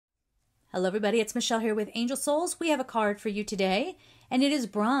Hello everybody, it's Michelle here with Angel Souls. We have a card for you today, and it is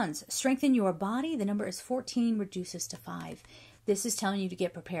bronze. Strengthen your body. The number is 14, reduces to 5. This is telling you to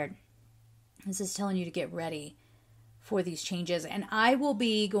get prepared. This is telling you to get ready for these changes, and I will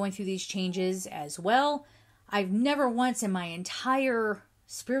be going through these changes as well. I've never once in my entire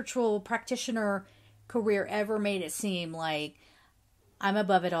spiritual practitioner career ever made it seem like I'm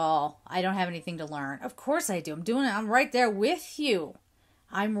above it all. I don't have anything to learn. Of course I do. I'm doing it. I'm right there with you.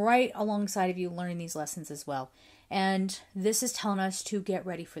 I'm right alongside of you learning these lessons as well. And this is telling us to get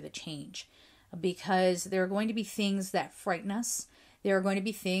ready for the change, because there are going to be things that frighten us. There are going to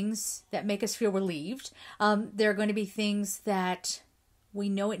be things that make us feel relieved. There are going to be things that we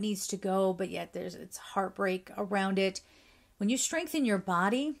know it needs to go, but yet it's heartbreak around it. When you strengthen your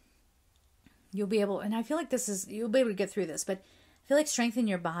body, you'll be able, and I feel like you'll be able to get through this, but I feel like strengthening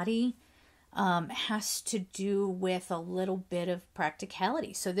your body has to do with a little bit of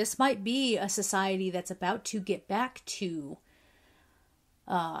practicality. So this might be a society that's about to get back to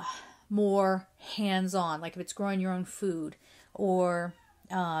more hands-on, like if it's growing your own food or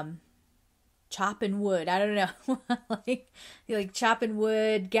chopping wood. I don't know, like chopping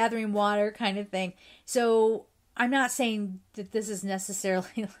wood, gathering water kind of thing. So I'm not saying that this is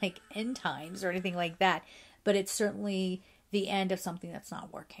necessarily like end times or anything like that, but it's certainly the end of something that's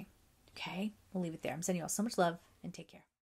not working. Okay, we'll leave it there. I'm sending you all so much love and take care.